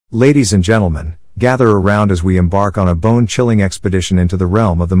Ladies and gentlemen, gather around as we embark on a bone-chilling expedition into the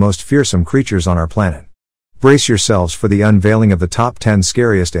realm of the most fearsome creatures on our planet. Brace yourselves for the unveiling of the top 10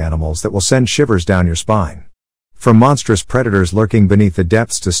 scariest animals that will send shivers down your spine. From monstrous predators lurking beneath the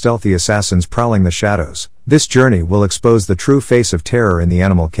depths to stealthy assassins prowling the shadows, this journey will expose the true face of terror in the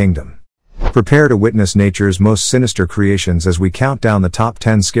animal kingdom. Prepare to witness nature's most sinister creations as we count down the top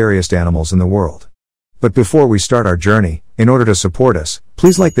 10 scariest animals in the world. But before we start our journey, in order to support us,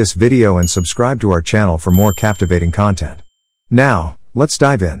 please like this video and subscribe to our channel for more captivating content. Now, let's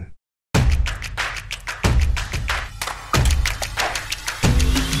dive in.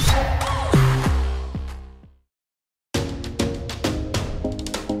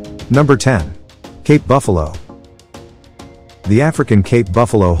 Number 10. Cape Buffalo. The African Cape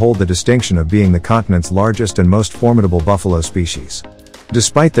buffalo hold the distinction of being the continent's largest and most formidable buffalo species.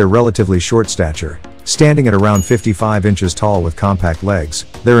 Despite their relatively short stature, standing at around 55 inches tall with compact legs,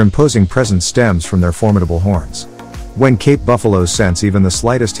 their imposing presence stems from their formidable horns. When Cape buffaloes sense even the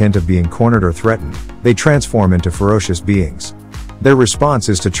slightest hint of being cornered or threatened, they transform into ferocious beings. Their response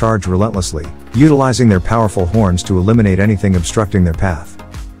is to charge relentlessly, utilizing their powerful horns to eliminate anything obstructing their path.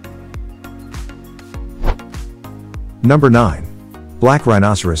 Number 9. Black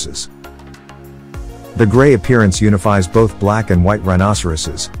Rhinoceroses. The gray appearance unifies both black and white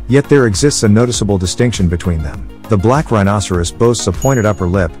rhinoceroses, yet there exists a noticeable distinction between them. The black rhinoceros boasts a pointed upper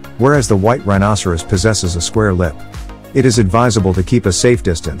lip, whereas the white rhinoceros possesses a square lip. It is advisable to keep a safe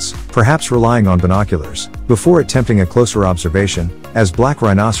distance, perhaps relying on binoculars, before attempting a closer observation, as black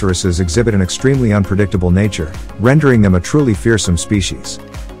rhinoceroses exhibit an extremely unpredictable nature, rendering them a truly fearsome species.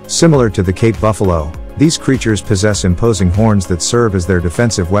 Similar to the Cape buffalo, these creatures possess imposing horns that serve as their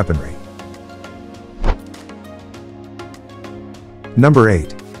defensive weaponry. Number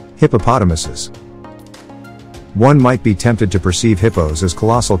 8. Hippopotamuses. One might be tempted to perceive hippos as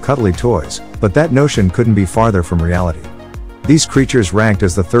colossal cuddly toys, but that notion couldn't be farther from reality. These creatures, ranked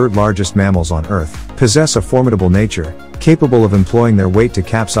as the third largest mammals on Earth, possess a formidable nature, capable of employing their weight to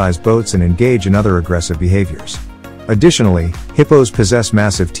capsize boats and engage in other aggressive behaviors. Additionally, hippos possess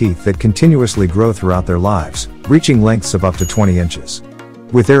massive teeth that continuously grow throughout their lives, reaching lengths of up to 20 inches.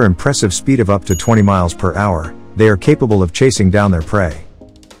 With their impressive speed of up to 20 miles per hour, they are capable of chasing down their prey.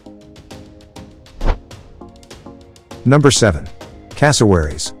 Number 7.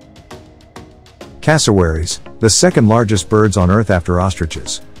 Cassowaries. Cassowaries, the second largest birds on Earth after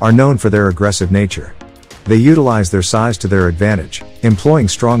ostriches, are known for their aggressive nature. They utilize their size to their advantage, employing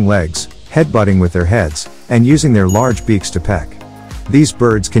strong legs, headbutting with their heads, and using their large beaks to peck. These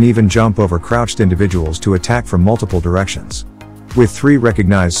birds can even jump over crouched individuals to attack from multiple directions. With 3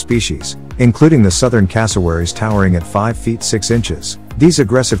 recognized species, including the southern cassowaries towering at 5 feet 6 inches, these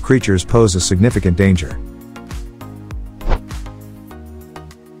aggressive creatures pose a significant danger.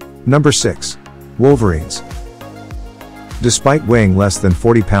 Number 6. Wolverines. Despite weighing less than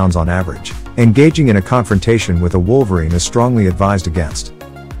 40 pounds on average, engaging in a confrontation with a wolverine is strongly advised against.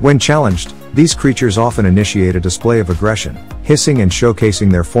 When challenged, these creatures often initiate a display of aggression, hissing and showcasing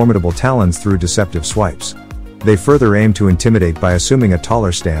their formidable talons through deceptive swipes. They further aim to intimidate by assuming a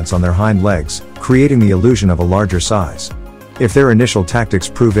taller stance on their hind legs, creating the illusion of a larger size. If their initial tactics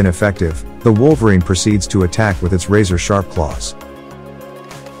prove ineffective, the wolverine proceeds to attack with its razor-sharp claws.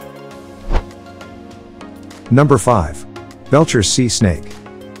 Number 5. Belcher's sea snake.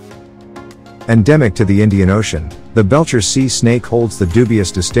 Endemic to the Indian Ocean, the Belcher's sea snake holds the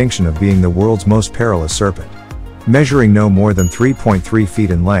dubious distinction of being the world's most perilous serpent. Measuring no more than 3.3 feet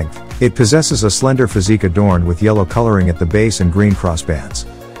in length, it possesses a slender physique adorned with yellow coloring at the base and green crossbands.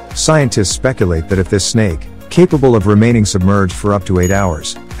 Scientists speculate that if this snake, capable of remaining submerged for up to 8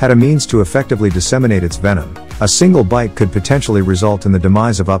 hours, had a means to effectively disseminate its venom, a single bite could potentially result in the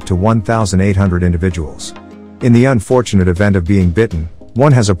demise of up to 1,800 individuals. In the unfortunate event of being bitten,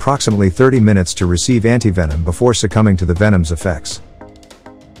 one has approximately 30 minutes to receive antivenom before succumbing to the venom's effects.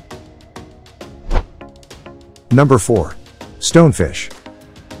 Number 4. Stonefish.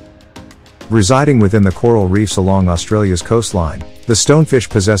 Residing within the coral reefs along Australia's coastline, the stonefish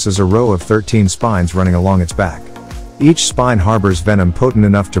possesses a row of 13 spines running along its back. Each spine harbors venom potent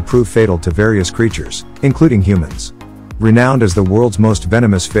enough to prove fatal to various creatures, including humans. Renowned as the world's most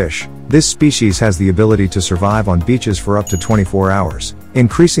venomous fish, this species has the ability to survive on beaches for up to 24 hours,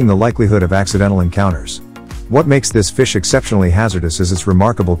 increasing the likelihood of accidental encounters. What makes this fish exceptionally hazardous is its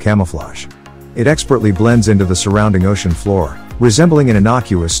remarkable camouflage. It expertly blends into the surrounding ocean floor, resembling an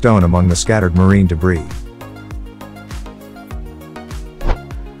innocuous stone among the scattered marine debris.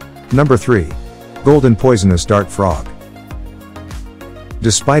 Number 3. Golden poisonous dart frog.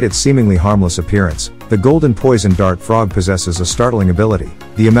 Despite its seemingly harmless appearance, The golden poison dart frog possesses a startling ability.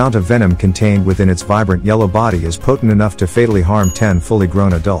 The amount of venom contained within its vibrant yellow body is potent enough to fatally harm 10 fully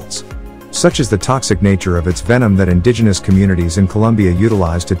grown adults. Such is the toxic nature of its venom that indigenous communities in Colombia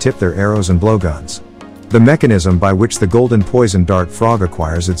utilize to tip their arrows and blowguns. The mechanism by which the golden poison dart frog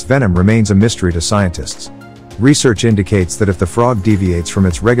acquires its venom remains a mystery to scientists. Research indicates that if the frog deviates from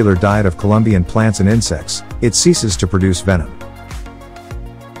its regular diet of Colombian plants and insects, it ceases to produce venom.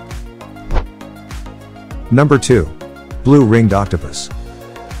 Number 2. Blue-ringed octopus.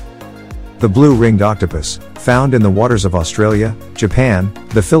 The blue-ringed octopus, found in the waters of Australia, Japan,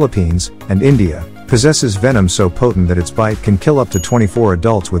 the Philippines, and India, possesses venom so potent that its bite can kill up to 24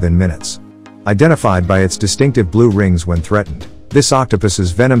 adults within minutes. Identified by its distinctive blue rings when threatened, this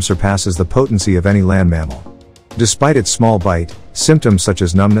octopus's venom surpasses the potency of any land mammal. Despite its small bite, symptoms such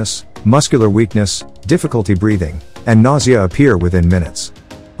as numbness, muscular weakness, difficulty breathing, and nausea appear within minutes.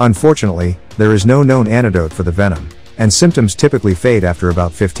 Unfortunately, there is no known antidote for the venom, and symptoms typically fade after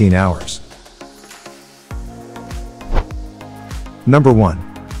about 15 hours. Number 1.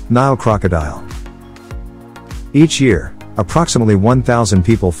 Nile crocodile. Each year, approximately 1,000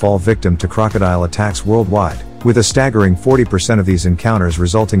 people fall victim to crocodile attacks worldwide, with a staggering 40% of these encounters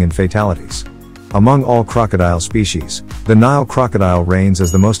resulting in fatalities. Among all crocodile species, the Nile crocodile reigns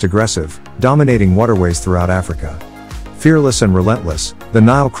as the most aggressive, dominating waterways throughout Africa. Fearless and relentless, the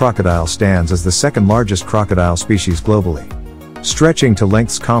Nile crocodile stands as the second largest crocodile species globally. Stretching to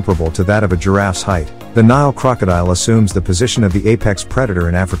lengths comparable to that of a giraffe's height, the Nile crocodile assumes the position of the apex predator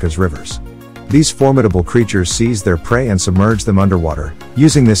in Africa's rivers. These formidable creatures seize their prey and submerge them underwater,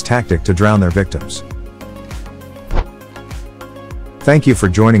 using this tactic to drown their victims. Thank you for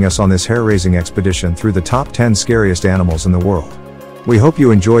joining us on this hair-raising expedition through the top 10 scariest animals in the world. We hope you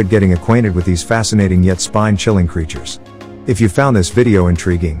enjoyed getting acquainted with these fascinating yet spine-chilling creatures. If you found this video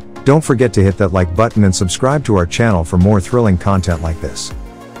intriguing, don't forget to hit that like button and subscribe to our channel for more thrilling content like this.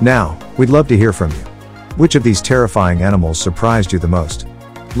 Now, we'd love to hear from you. Which of these terrifying animals surprised you the most?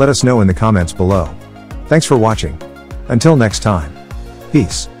 Let us know in the comments below. Thanks for watching. Until next time.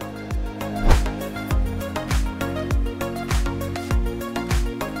 Peace.